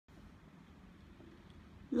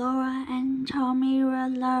Laura and Tommy were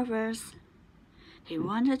lovers. He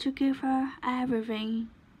wanted to give her everything: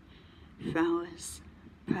 flowers,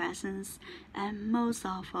 presents, and most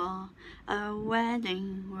of all, a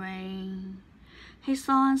wedding ring. He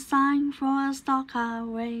saw a sign for a stock car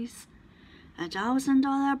race,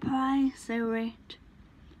 $1,000 prize they read.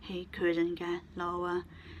 He couldn't get Laura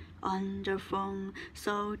on the phone,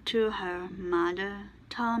 so to her mother,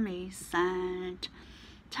 Tommy said,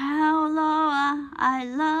 "Tell Laura I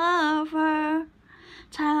love her.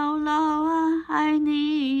 Tell Laura I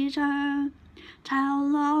need her. Tell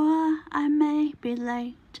Laura I may be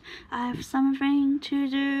late. I've something to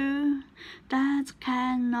do that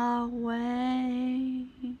cannot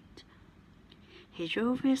wait." He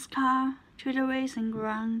drove his car to the racing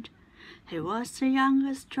ground. He was the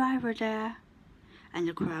youngest driver there, and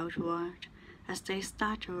the crowd roared as they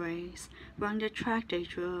started the race. Round the track they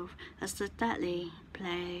drove as the deadly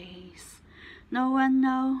place. No one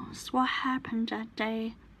knows what happened that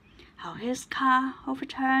day, how his car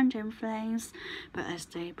overturned in flames, but as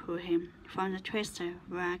they pulled him from the twisted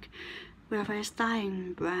wreck, with his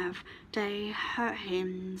dying breath, they heard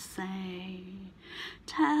him say,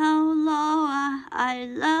 "Tell Laura I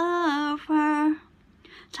love her.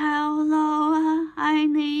 Tell Laura I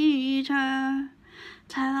need her.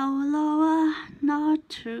 Tell Laura not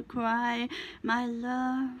to cry. My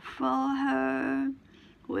love for her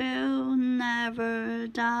will never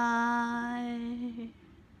die."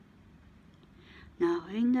 Now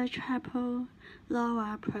in the chapel,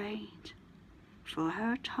 Laura prayed for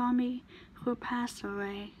her Tommy who passed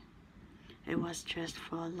away. It was just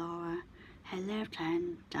for Laura. He lived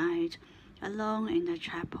and died. Alone in the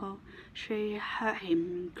chapel, she heard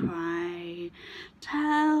him cry,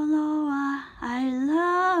 "Tell Laura I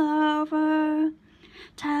love her.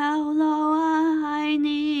 Tell Laura I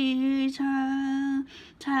need her.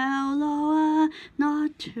 Tell Laura not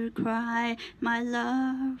to cry. My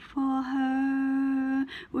love for her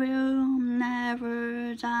will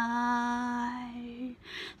never die.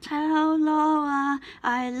 Tell Laura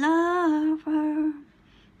I love her.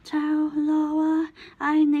 Tell Laura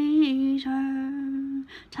I need her.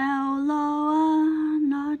 Tell Laura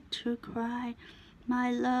not to cry. My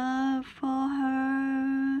love for her